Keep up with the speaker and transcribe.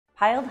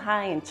Piled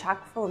high and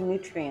chock full of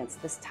nutrients,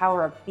 this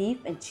tower of beef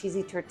and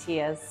cheesy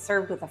tortillas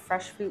served with a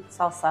fresh fruit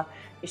salsa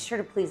is sure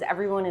to please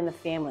everyone in the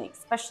family,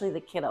 especially the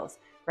kiddos.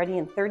 Ready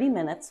in 30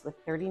 minutes with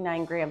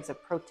 39 grams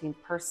of protein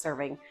per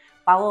serving.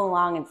 Follow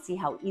along and see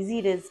how easy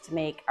it is to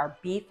make our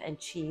beef and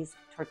cheese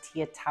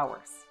tortilla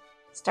towers.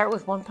 Start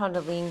with 1 pound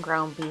of lean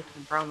ground beef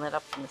and brown that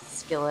up in a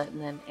skillet, and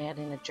then add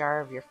in a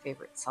jar of your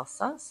favorite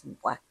salsa, some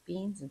black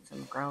beans, and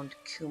some ground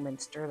cumin.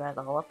 Stir that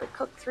all up and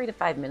cook 3 to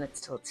 5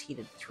 minutes till it's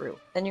heated through.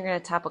 Then you're going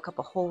to top a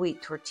couple whole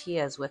wheat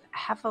tortillas with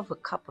half of a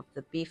cup of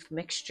the beef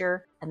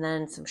mixture and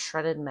then some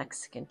shredded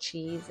Mexican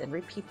cheese, and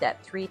repeat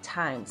that 3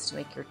 times to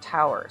make your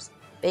towers.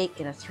 Bake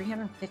in a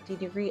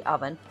 350-degree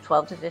oven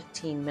 12 to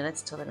 15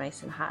 minutes till they're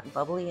nice and hot and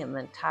bubbly, and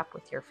then top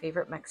with your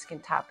favorite Mexican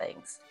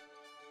toppings.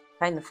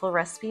 Find the full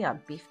recipe on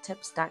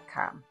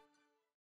beeftips.com.